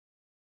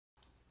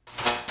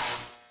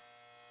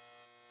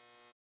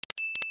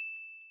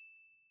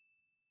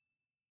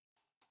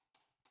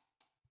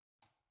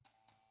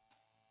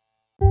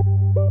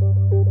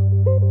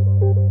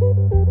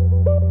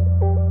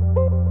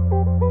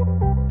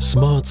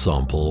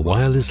SmartSample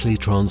wirelessly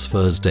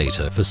transfers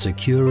data for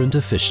secure and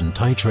efficient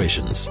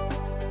titrations.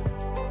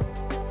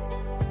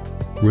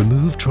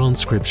 Remove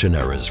transcription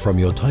errors from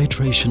your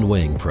titration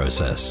weighing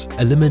process,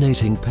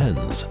 eliminating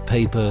pens,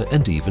 paper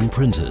and even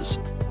printers.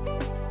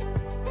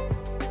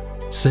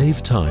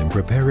 Save time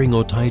preparing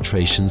your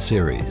titration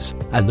series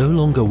and no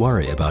longer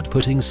worry about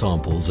putting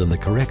samples in the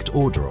correct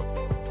order.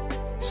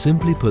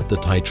 Simply put the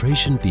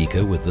titration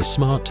beaker with the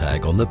Smart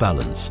tag on the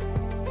balance.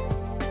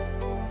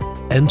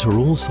 Enter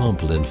all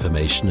sample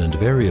information and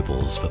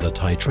variables for the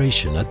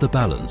titration at the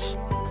balance.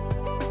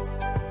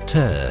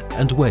 Tare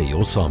and weigh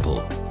your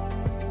sample.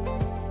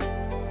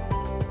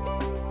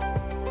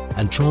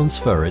 And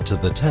transfer it to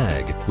the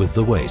tag with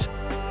the weight.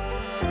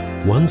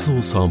 Once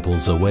all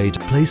samples are weighed,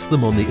 place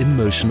them on the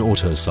InMotion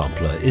auto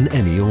sampler in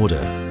any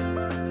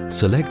order.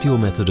 Select your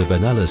method of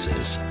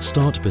analysis,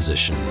 start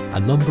position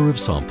and number of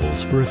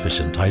samples for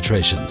efficient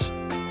titrations.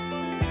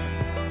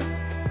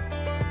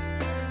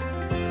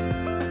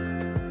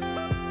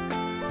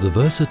 The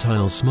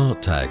versatile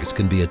Smart tags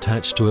can be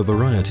attached to a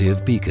variety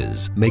of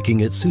beakers,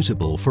 making it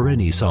suitable for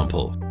any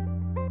sample.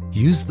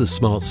 Use the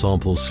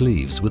SmartSample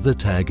sleeves with the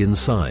tag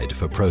inside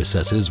for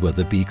processes where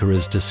the beaker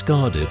is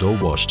discarded or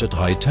washed at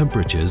high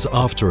temperatures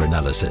after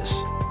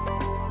analysis.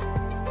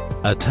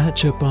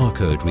 Attach a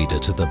barcode reader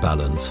to the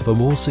balance for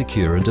more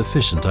secure and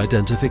efficient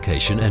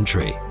identification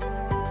entry.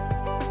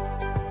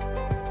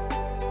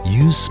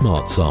 Use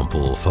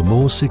SmartSample for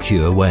more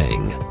secure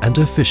weighing and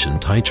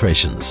efficient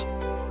titrations.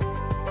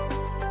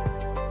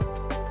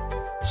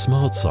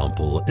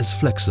 SmartSample is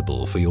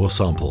flexible for your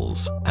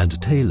samples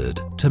and tailored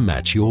to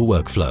match your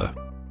workflow.